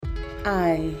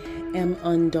I am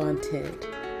undaunted.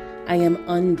 I am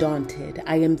undaunted.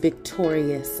 I am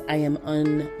victorious. I am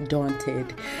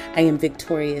undaunted. I am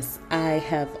victorious. I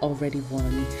have already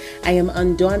won. I am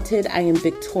undaunted. I am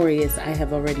victorious. I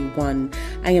have already won.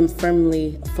 I am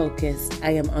firmly focused.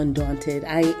 I am undaunted.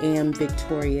 I am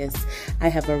victorious. I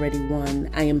have already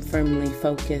won. I am firmly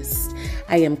focused.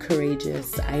 I am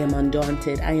courageous. I am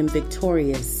undaunted. I am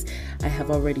victorious. I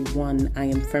have already won. I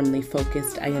am firmly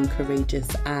focused. I am courageous.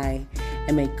 I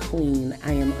am a queen.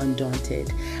 I am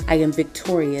undaunted. I am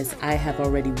victorious. I have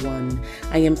already won.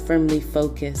 I am firmly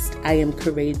focused. I am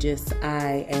courageous.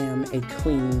 I am a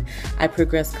queen. I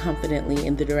progress confidently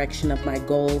in the direction of my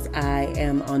goals. I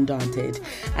am undaunted.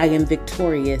 I am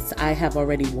victorious. I have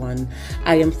already won.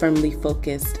 I am firmly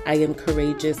focused. I am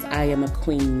courageous. I am a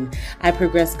queen. I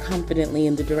progress confidently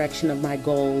in the direction of my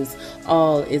goals.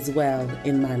 All is well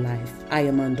in my life. I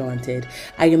am undaunted.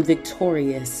 I am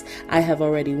victorious. I have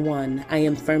already won. I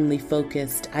am firmly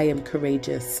focused. I am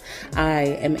courageous.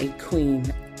 I am a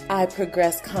queen. I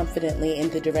progress confidently in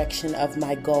the direction of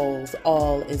my goals.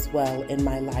 All is well in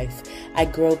my life. I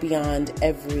grow beyond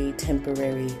every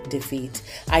temporary defeat.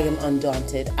 I am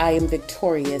undaunted. I am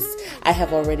victorious. I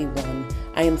have already won.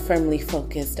 I am firmly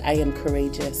focused. I am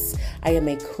courageous. I am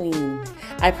a queen.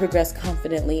 I progress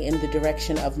confidently in the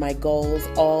direction of my goals.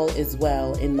 All is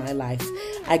well in my life.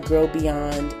 I grow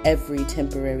beyond every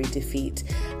temporary defeat.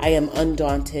 I am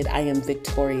undaunted. I am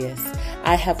victorious.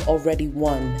 I have already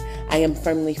won. I am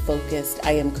firmly focused.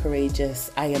 I am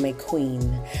courageous. I am a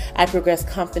queen. I progress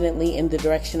confidently in the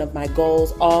direction of my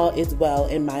goals. All is well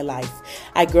in my life.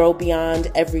 I grow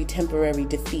beyond every temporary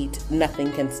defeat.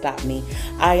 Nothing can stop me.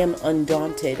 I am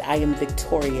undaunted. I am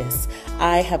victorious.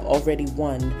 I have already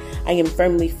won. I am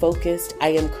firmly focused. I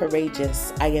am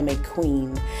courageous. I am a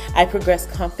queen. I progress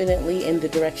confidently in the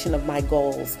direction of my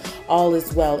goals. All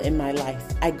is well in my life.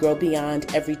 I grow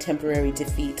beyond every temporary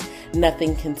defeat.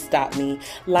 Nothing can stop me.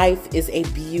 Life is a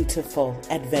beautiful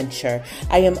adventure.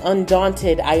 I am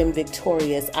undaunted. I am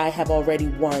victorious. I have already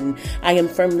won. I am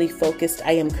firmly focused.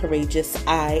 I am courageous.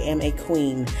 I am a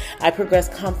queen. I progress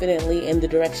confidently in the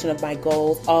direction of my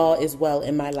goals. All is well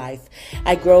in my life.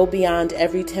 I grow beyond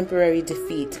every temporary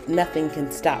defeat. Nothing can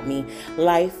stop me.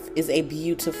 Life is a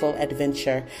beautiful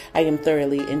adventure. I am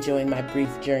thoroughly enjoying my brief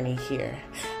journey here.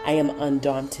 I am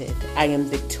undaunted. I am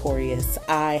victorious.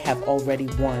 I have already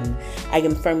won. I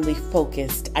am firmly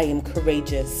focused. I am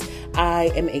courageous.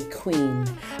 I am a queen.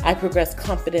 I progress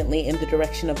confidently in the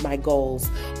direction of my goals.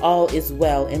 All is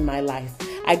well in my life.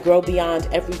 I grow beyond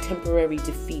every temporary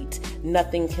defeat.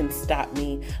 Nothing can stop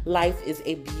me. Life is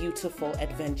a beautiful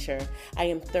adventure. I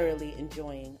am thoroughly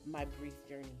enjoying my brief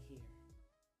journey.